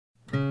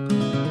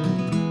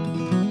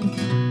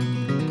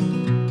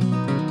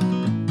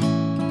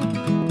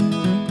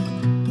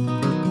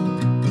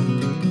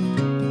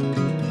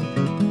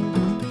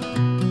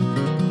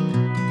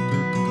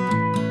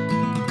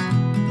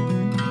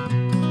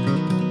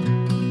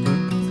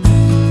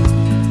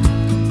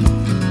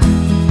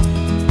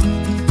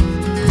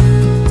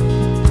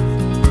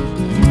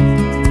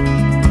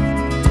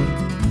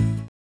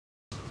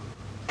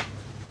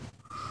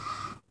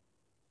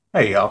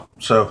Hey y'all,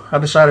 so I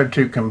decided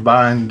to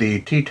combine the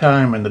tea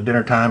time and the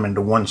dinner time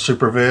into one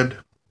super vid.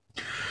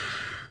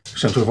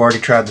 Since we've already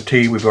tried the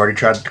tea, we've already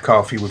tried the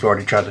coffee, we've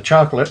already tried the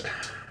chocolate.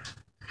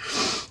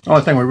 The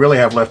only thing we really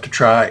have left to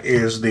try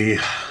is the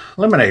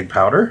lemonade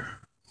powder.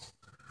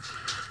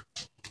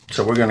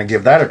 So we're going to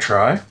give that a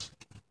try.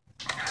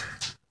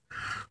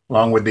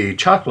 Along with the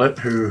chocolate,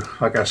 who,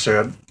 like I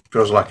said,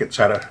 feels like it's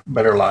had a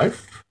better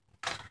life.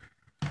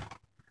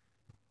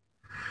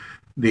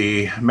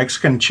 The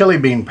Mexican chili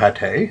bean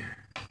pate,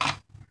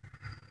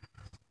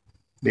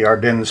 the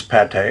Ardennes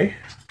pate,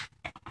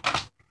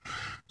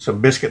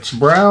 some biscuits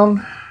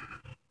brown,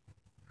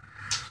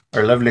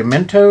 our lovely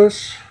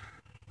Mentos,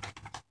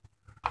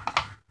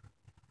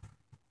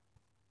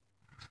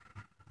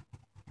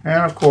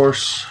 and of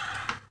course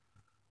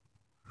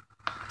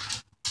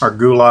our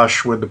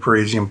goulash with the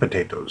Parisian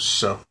potatoes.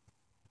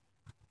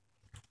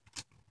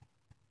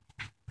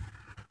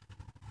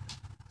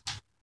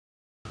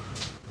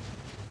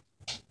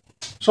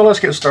 So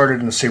let's get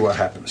started and see what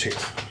happens here.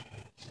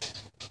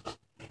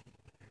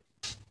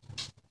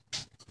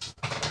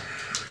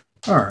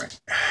 Alright,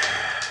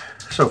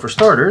 so for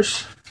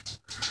starters,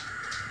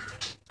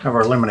 have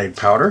our lemonade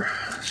powder.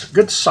 It's a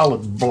good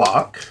solid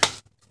block.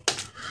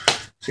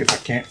 See if I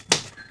can't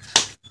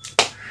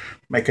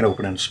make an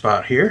opening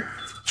spot here.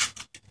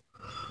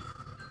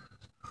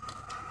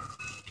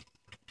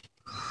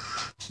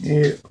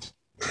 It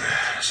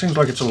seems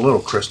like it's a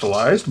little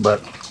crystallized,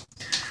 but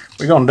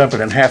we're going to dump it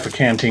in half a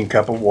canteen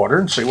cup of water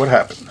and see what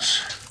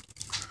happens.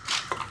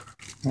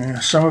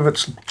 Some of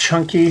it's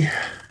chunky,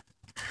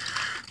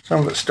 some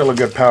of it's still a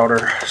good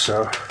powder,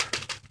 so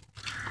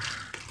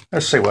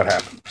let's see what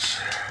happens.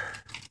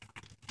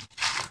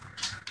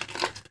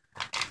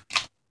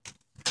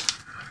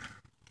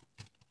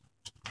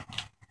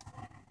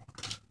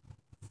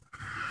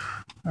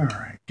 All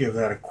right, give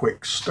that a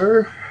quick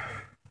stir.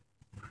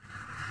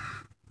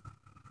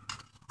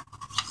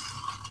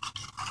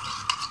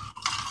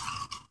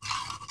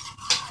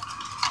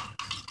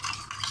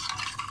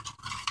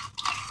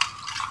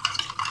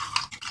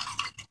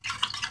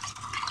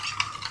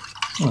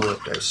 We'll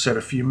let that sit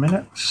a few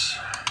minutes.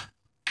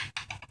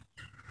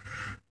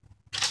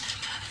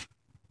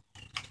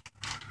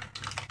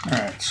 All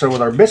right, so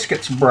with our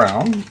biscuits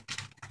brown,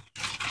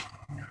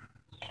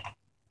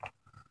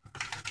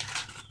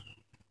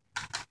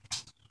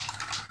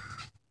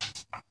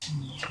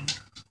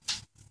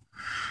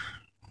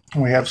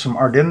 we have some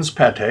Ardennes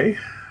pate,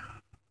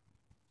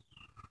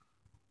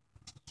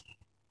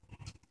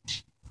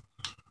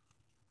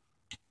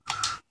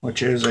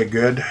 which is a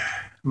good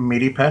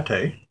meaty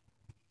pate.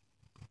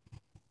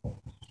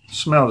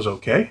 Smells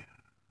okay.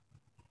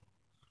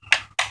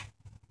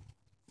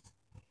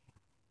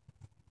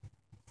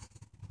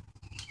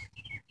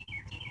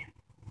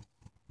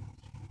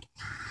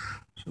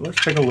 So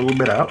let's take a little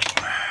bit out.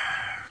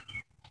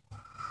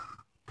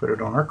 Put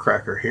it on our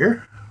cracker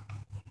here.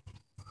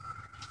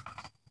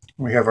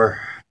 We have our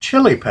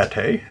chili pate.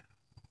 A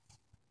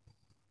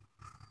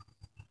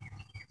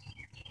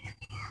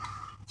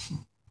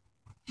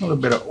little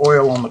bit of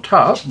oil on the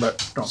top,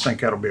 but don't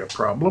think that'll be a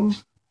problem.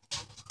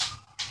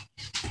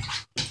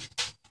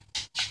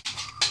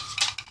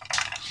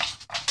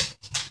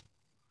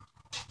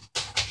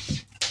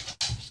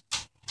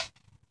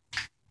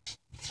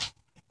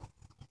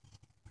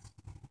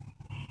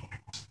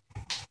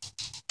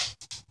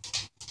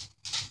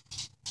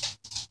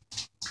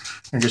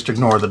 And just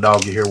ignore the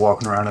doggy here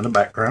walking around in the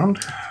background.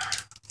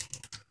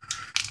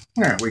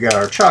 All right, we got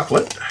our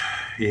chocolate.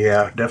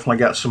 Yeah, definitely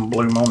got some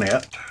bloom on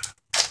it.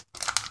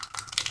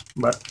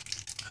 But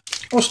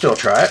we'll still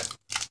try it.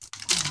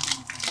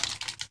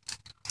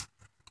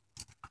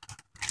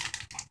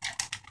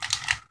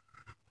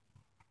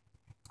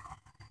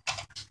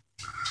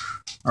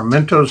 Our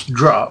Mentos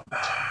drop.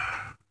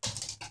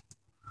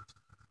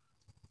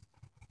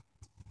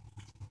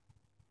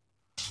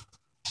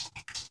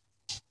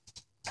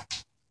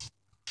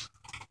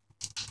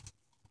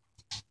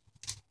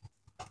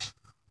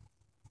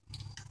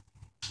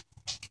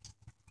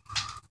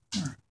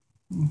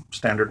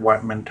 Standard white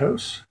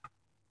Mentos.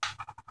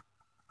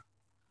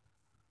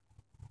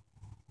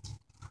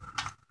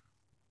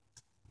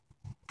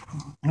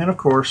 And of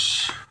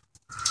course,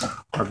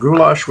 our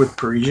goulash with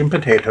Parisian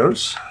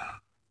potatoes.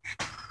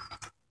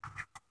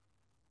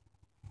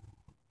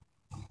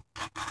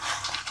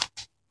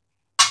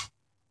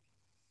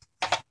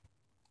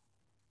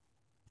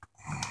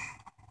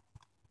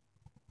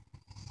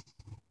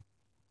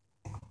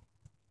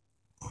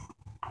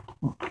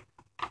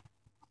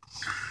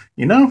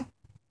 You know,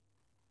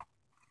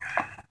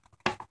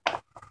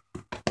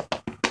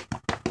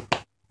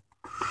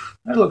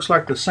 that looks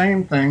like the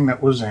same thing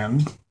that was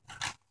in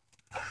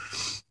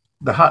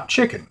the hot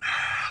chicken.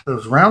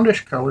 Those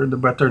roundish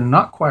colored, but they're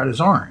not quite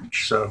as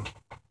orange. So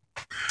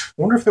I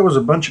wonder if there was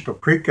a bunch of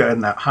paprika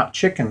in that hot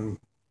chicken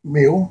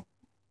meal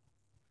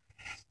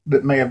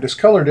that may have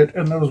discolored it,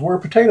 and those were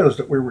potatoes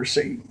that we were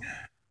seeing.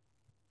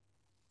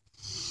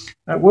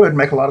 That would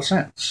make a lot of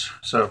sense.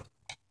 So,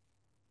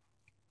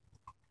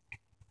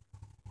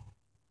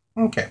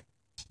 okay.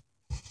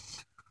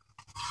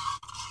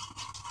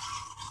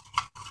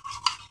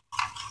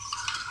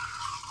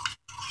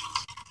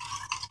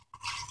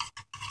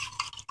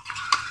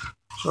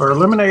 So our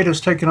lemonade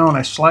has taken on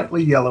a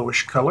slightly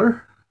yellowish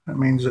color. That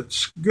means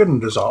it's good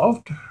and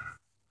dissolved.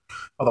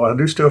 Although I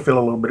do still feel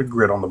a little bit of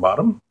grit on the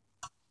bottom.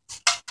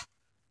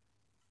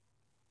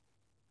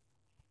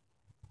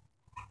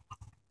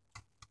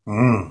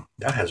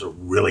 That has a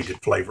really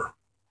good flavor.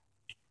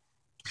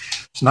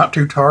 It's not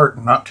too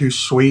tart, not too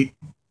sweet.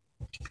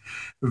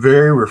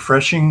 Very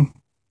refreshing.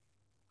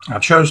 I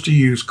chose to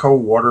use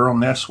cold water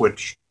on this,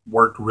 which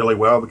worked really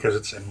well because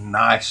it's a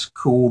nice,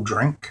 cool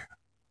drink.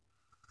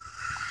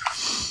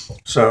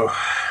 So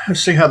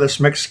let's see how this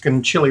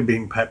Mexican chili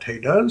bean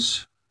pate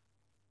does.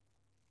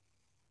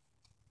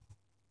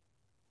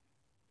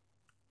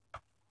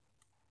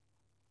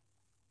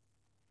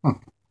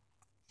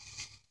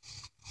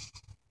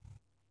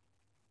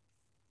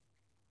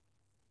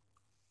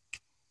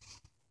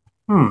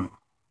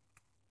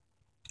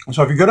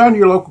 So if you go down to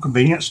your local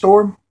convenience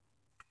store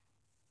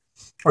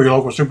or your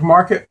local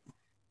supermarket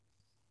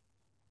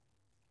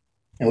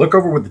and look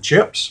over with the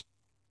chips,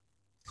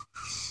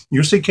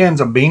 you'll see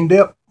cans of bean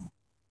dip.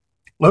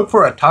 Look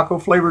for a taco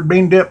flavored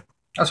bean dip.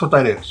 That's what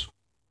that is.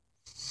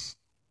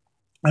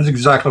 That's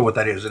exactly what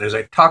that is. It is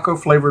a taco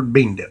flavored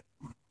bean dip.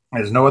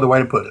 There's no other way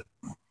to put it.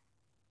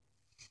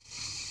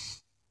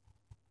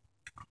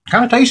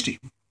 Kind of tasty.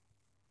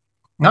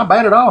 Not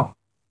bad at all.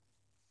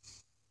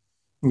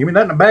 Give me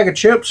that in a bag of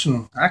chips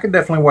and I could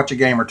definitely watch a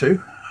game or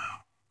two.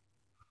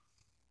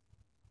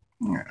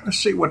 Yeah, let's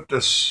see what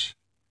this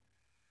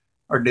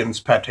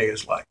Ardennes pate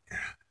is like.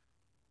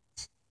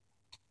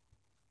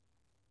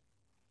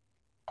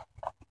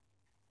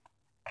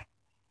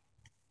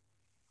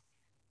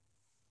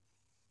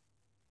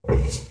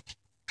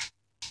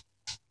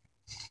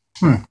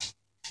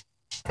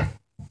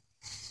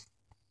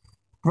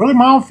 Really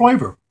mild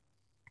flavor.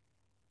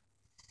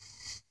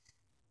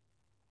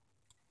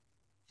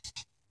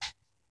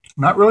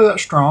 Not really that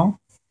strong.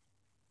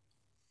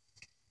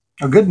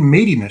 A good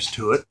meatiness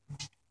to it.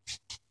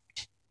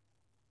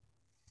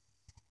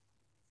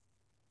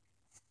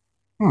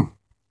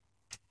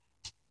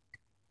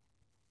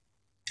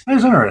 That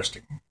is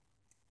interesting.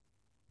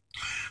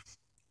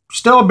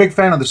 Still a big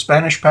fan of the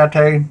Spanish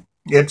pate.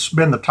 It's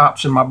been the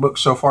tops in my book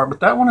so far, but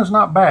that one is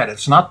not bad.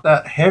 It's not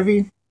that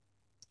heavy.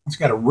 It's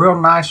got a real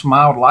nice,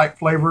 mild, light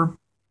flavor.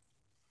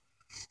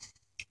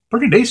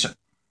 Pretty decent.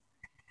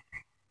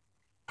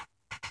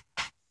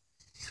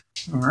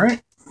 All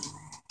right.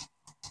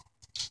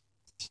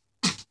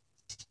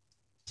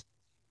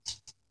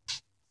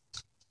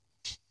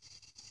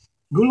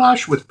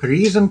 Goulash with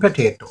Parisian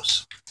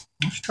potatoes.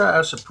 Let's try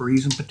us a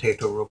Parisian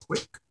potato real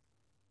quick.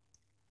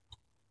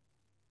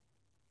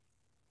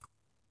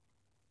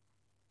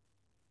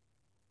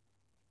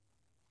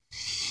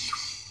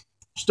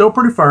 Still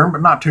pretty firm,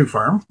 but not too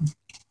firm.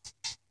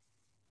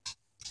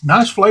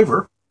 Nice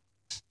flavor.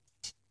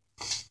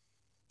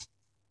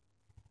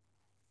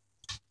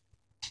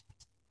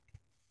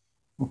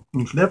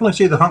 You can definitely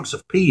see the hunks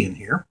of pea in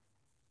here.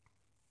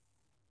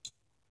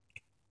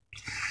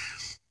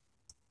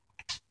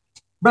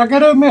 But I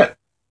gotta admit,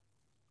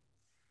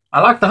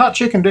 I like the hot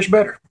chicken dish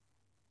better.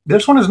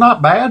 This one is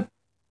not bad.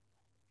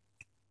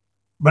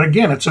 But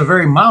again, it's a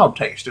very mild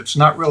taste. It's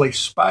not really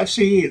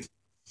spicy.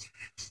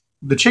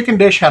 The chicken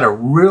dish had a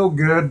real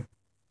good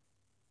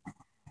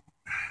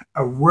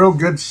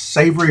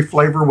savory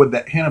flavor with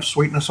that hint of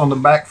sweetness on the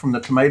back from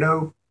the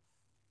tomato.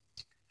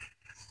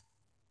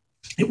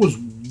 It was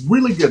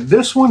really good.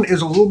 This one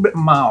is a little bit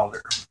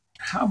milder.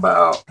 How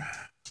about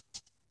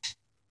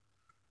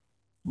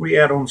we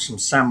add on some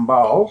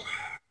sambal,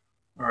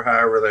 or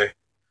however they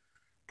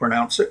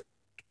pronounce it.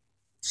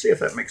 See if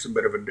that makes a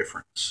bit of a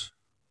difference.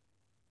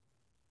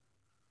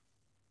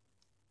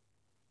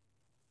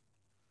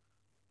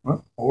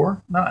 Well,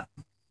 or not.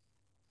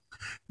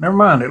 Never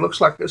mind. It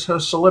looks like this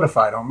has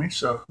solidified on me,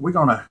 so we're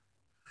going to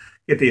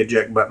hit the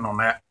eject button on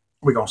that.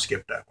 We're going to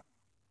skip that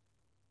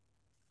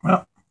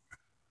one.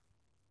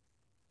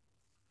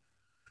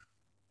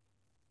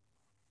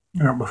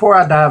 Well, before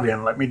I dive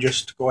in, let me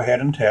just go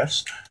ahead and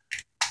test.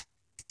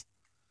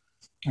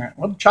 All right,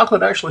 well, the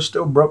chocolate actually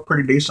still broke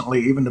pretty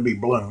decently, even to be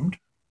bloomed.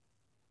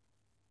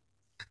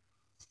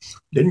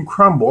 Didn't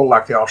crumble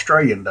like the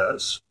Australian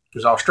does.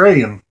 Because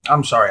Australian,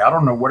 I'm sorry, I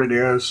don't know what it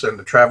is and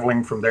the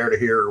traveling from there to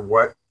here or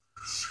what,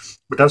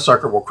 but that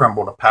sucker will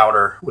crumble to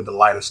powder with the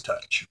lightest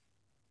touch.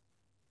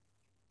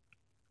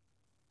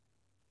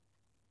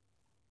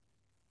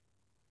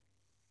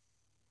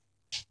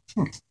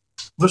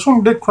 This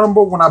one did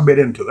crumble when I bit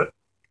into it.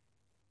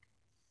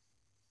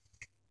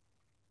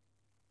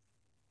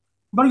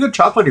 But a good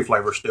chocolatey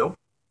flavor still.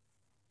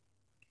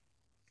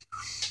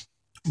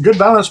 Good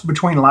balance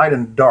between light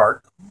and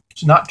dark.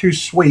 It's not too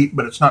sweet,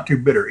 but it's not too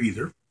bitter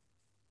either.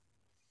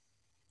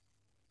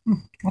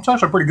 That's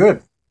actually pretty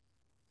good.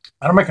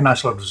 That'll make a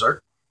nice little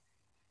dessert.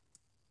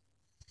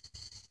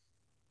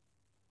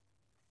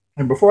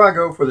 And before I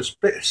go, for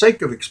the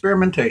sake of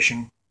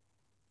experimentation,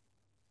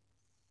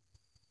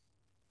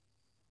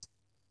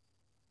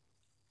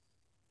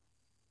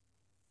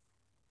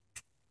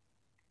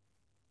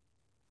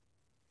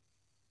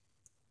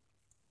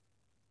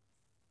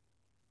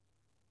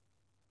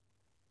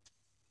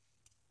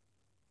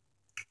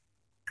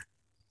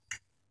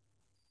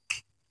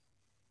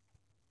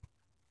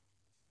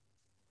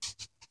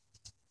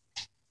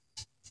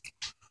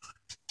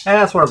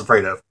 That's what I was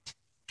afraid of.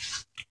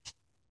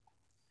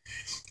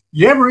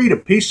 You ever eat a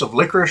piece of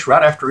licorice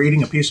right after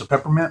eating a piece of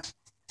peppermint?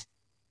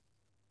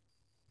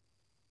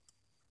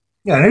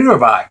 Yeah, neither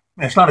have I.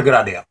 It's not a good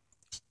idea.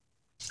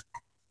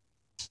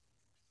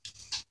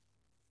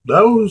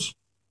 Those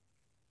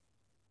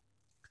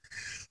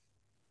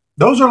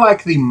are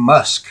like the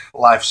musk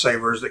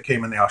lifesavers that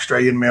came in the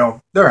Australian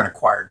mail. They're an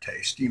acquired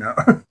taste, you know.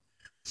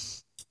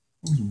 It's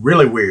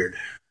really weird.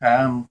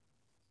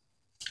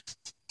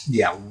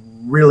 Yeah,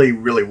 really,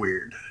 really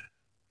weird.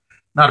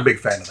 Not a big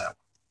fan of that.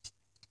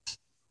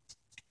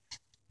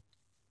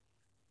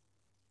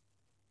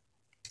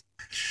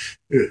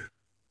 Ugh.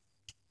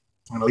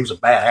 And it leaves a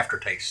bad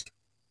aftertaste.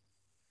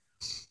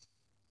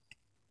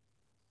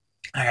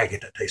 I gotta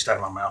get that taste out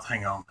of my mouth.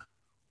 Hang on.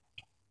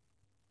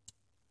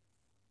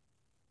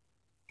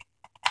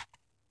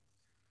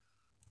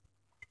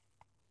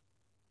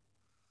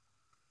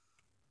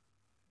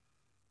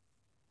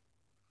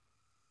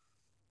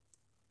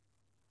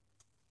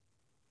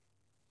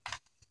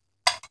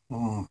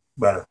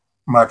 Better.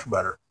 Much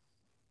better.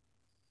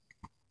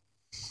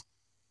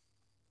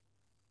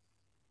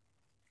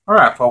 All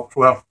right, folks.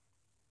 Well,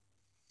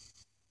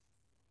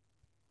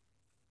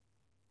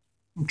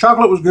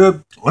 chocolate was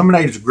good.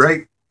 Lemonade is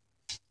great.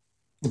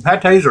 The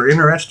pates are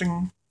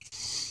interesting.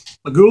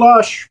 The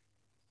goulash,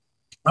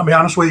 I'll be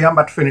honest with you, I'm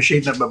about to finish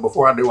eating it, but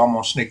before I do, I'm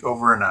going to sneak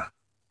over and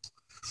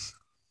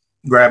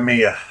grab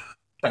me a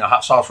thing of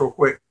hot sauce real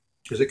quick,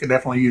 because it could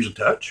definitely use a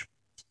touch.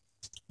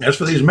 As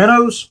for these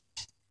minnows,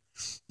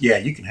 yeah,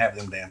 you can have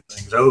them damn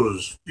things.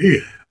 Those,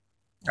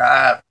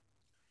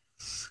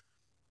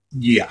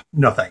 yeah,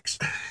 no thanks.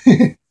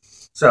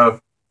 So,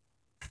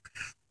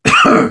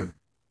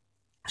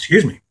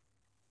 excuse me.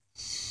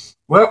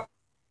 Well,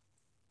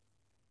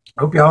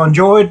 hope y'all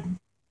enjoyed.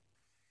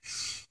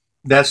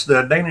 That's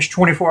the Danish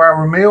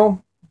 24-hour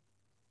meal.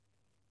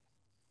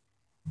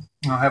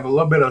 I'll have a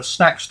little bit of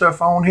snack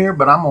stuff on here,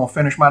 but I'm going to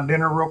finish my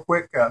dinner real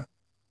quick.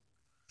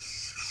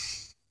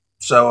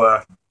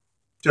 So,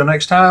 till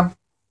next time,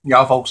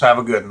 y'all folks have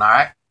a good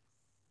night.